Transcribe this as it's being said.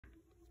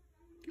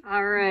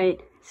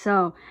Alright,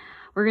 so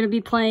we're going to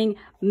be playing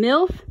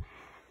MILF,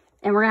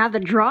 and we're going to have the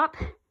drop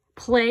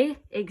play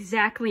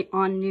exactly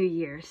on New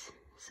Year's.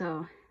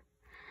 So,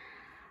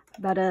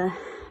 about to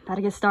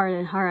get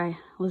started. Alright,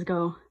 let's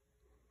go.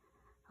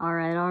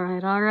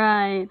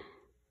 Alright.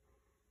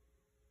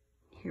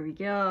 Here we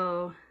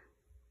go.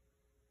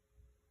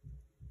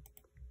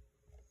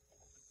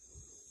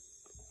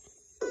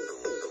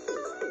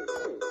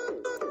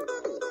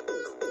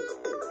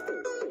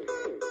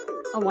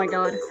 Oh my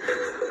god.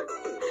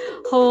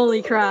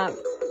 Holy crap.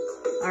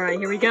 Alright,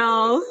 here we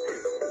go.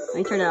 Let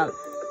me turn it up.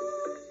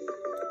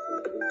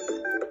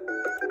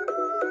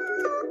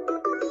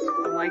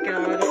 Oh my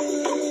god.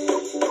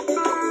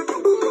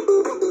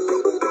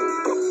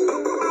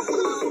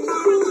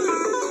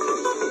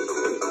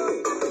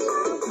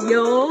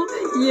 Yo.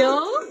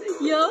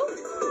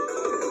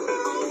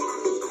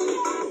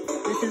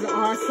 This is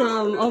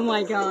awesome. Oh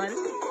my god.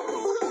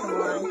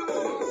 Come on.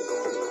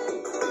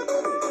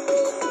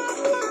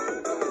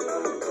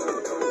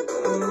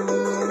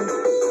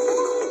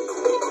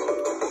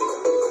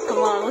 Come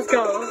on, let's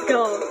go.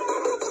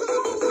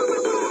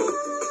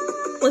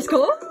 Let's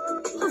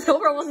go,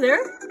 we're almost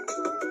there.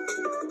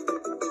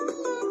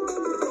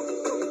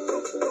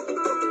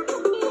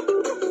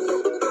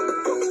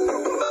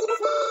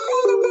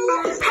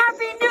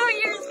 Happy New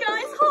Year's,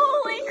 guys!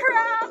 Holy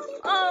crap!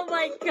 Oh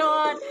my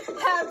god!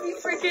 Happy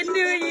freaking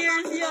New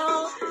Year's,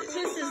 yo!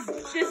 This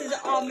is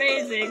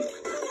amazing.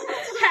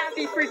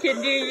 Happy freaking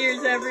New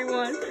Year's,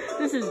 everyone.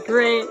 This is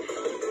great.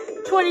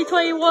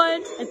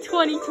 2021 and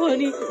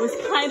 2020 was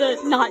kind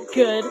of not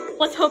good.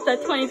 Let's hope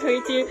that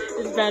 2022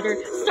 is better.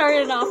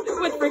 Starting off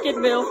with freaking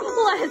milf.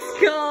 Let's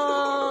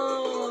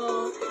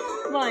go!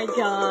 My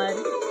god.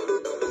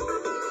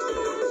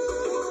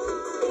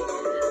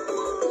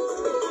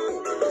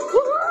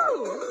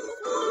 Woohoo!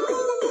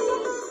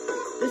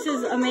 This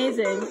is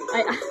amazing.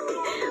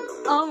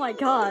 Oh my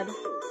god.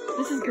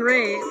 This is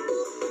great.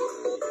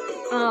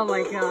 Oh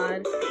my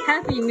god.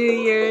 Happy New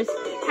Year's.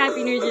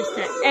 Happy New Year's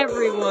to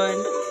everyone.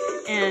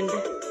 And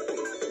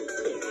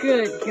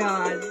good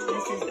god,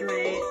 this is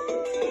great.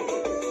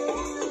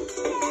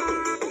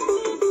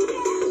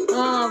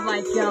 Oh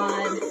my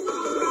god.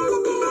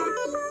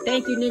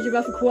 Thank you Ninja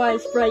Buff and Kawai,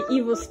 Sprite,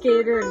 Evil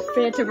Skater, and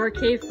Phantom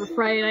Arcade for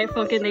Friday Night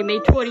Funkin'. They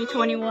made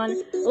 2021 a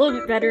little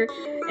bit better,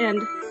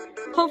 and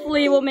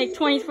hopefully it will make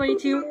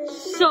 2022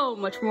 so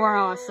much more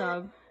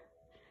awesome.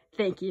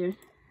 Thank you,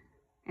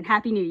 and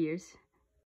Happy New Year's.